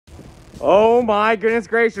Oh my goodness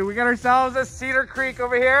gracious. We got ourselves a Cedar Creek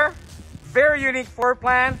over here. Very unique floor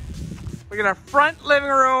plan. We got a front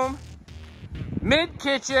living room, mid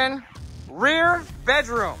kitchen, rear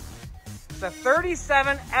bedroom. It's a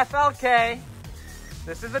 37 FLK.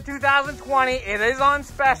 This is a 2020. It is on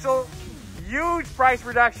special. Huge price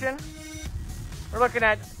reduction. We're looking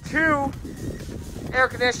at 2 air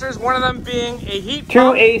conditioners, one of them being a heat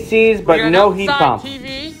pump. 2 ACs, but no heat pump.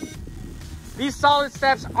 TV. These solid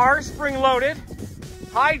steps are spring-loaded.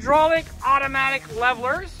 Hydraulic automatic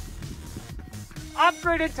levelers.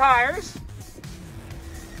 Upgraded tires.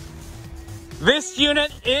 This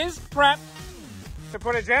unit is prepped to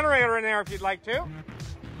put a generator in there if you'd like to.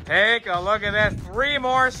 Take a look at this. 3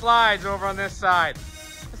 more slides over on this side.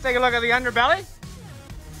 Let's take a look at the underbelly.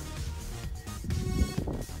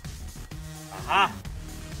 Aha.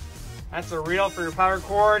 That's a reel for your power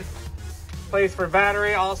cord. Place for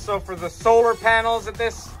battery, also for the solar panels that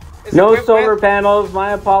this is no solar panels,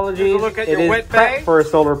 my apologies. Look at it your is prepped for a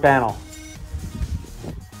solar panel.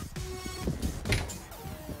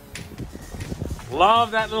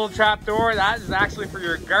 Love that little trap door. That is actually for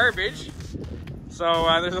your garbage. So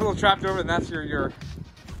there's a little trap door, and that's you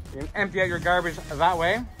can empty out your garbage that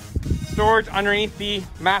way. Storage underneath the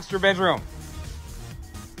master bedroom.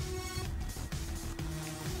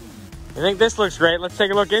 I think this looks great. Let's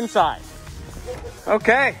take a look inside.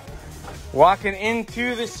 Okay, walking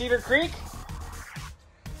into the Cedar Creek.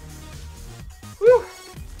 Whew.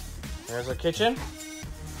 There's our kitchen.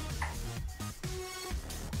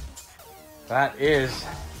 That is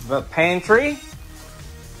the pantry.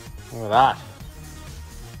 Look at that.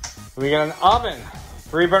 We got an oven,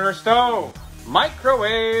 3-burner stove,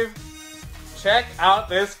 microwave. Check out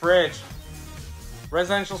this fridge.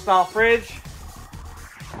 Residential style fridge.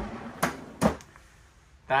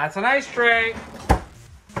 That's an ice tray.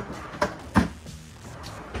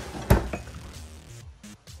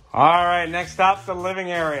 All right, next up, the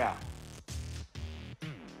living area.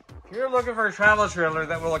 If you're looking for a travel trailer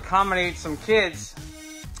that will accommodate some kids,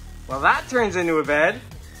 well, that turns into a bed.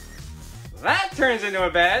 That turns into a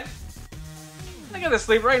bed. They're gonna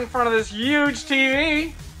sleep right in front of this huge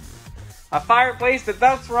TV. A fireplace that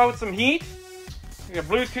does throw out some heat. You got a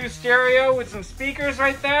Bluetooth stereo with some speakers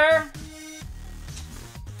right there.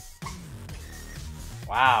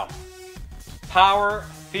 Wow. Power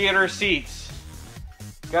theater seats.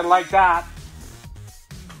 Gotta like that.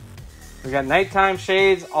 We got nighttime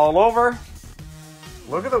shades all over.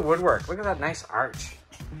 Look at the woodwork. Look at that nice arch.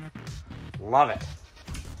 Love it.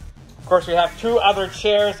 Of course, we have 2 other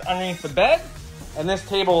chairs underneath the bed. And this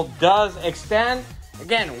table does extend.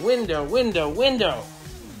 Again, window, window, window.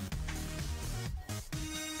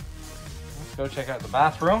 Let's go check out the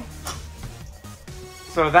bathroom.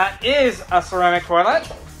 So that is a ceramic toilet.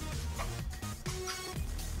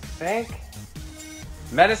 Sink.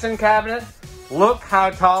 Medicine cabinet. Look how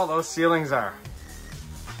tall those ceilings are.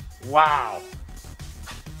 Wow.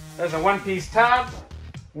 There's a 1-piece tub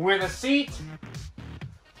with a seat.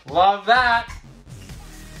 Love that.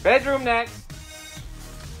 Bedroom next.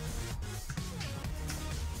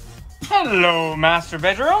 Hello, master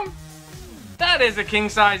bedroom. That is a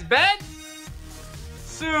king-size bed.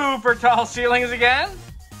 Super tall ceilings again.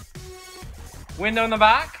 Window in the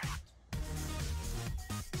back.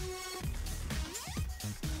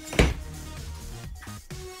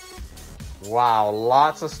 Wow,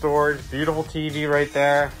 lots of storage. Beautiful TV right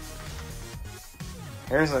there.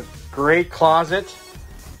 Here's a great closet.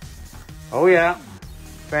 Oh yeah,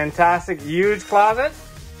 fantastic, huge closet.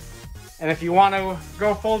 And if you want to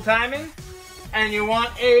go full timing and you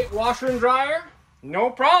want a washer and dryer, no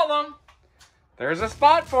problem. There's a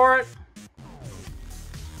spot for it.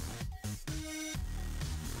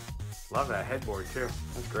 Love that headboard too.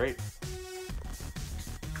 That's great.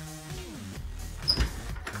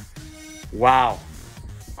 Wow.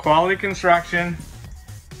 Quality construction.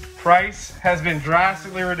 Price has been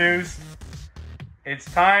drastically reduced. It's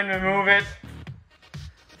time to move it.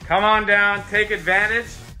 Come on down, take advantage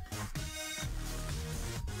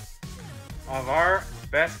of our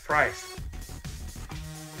best price.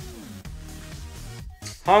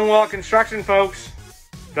 Hung wall construction, folks.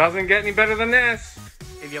 Doesn't get any better than this.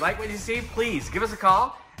 If you like what you see, please give us a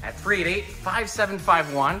call at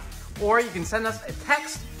 388-5751, or you can send us a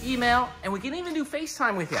text, email, and we can even do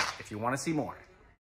FaceTime with you if you want to see more.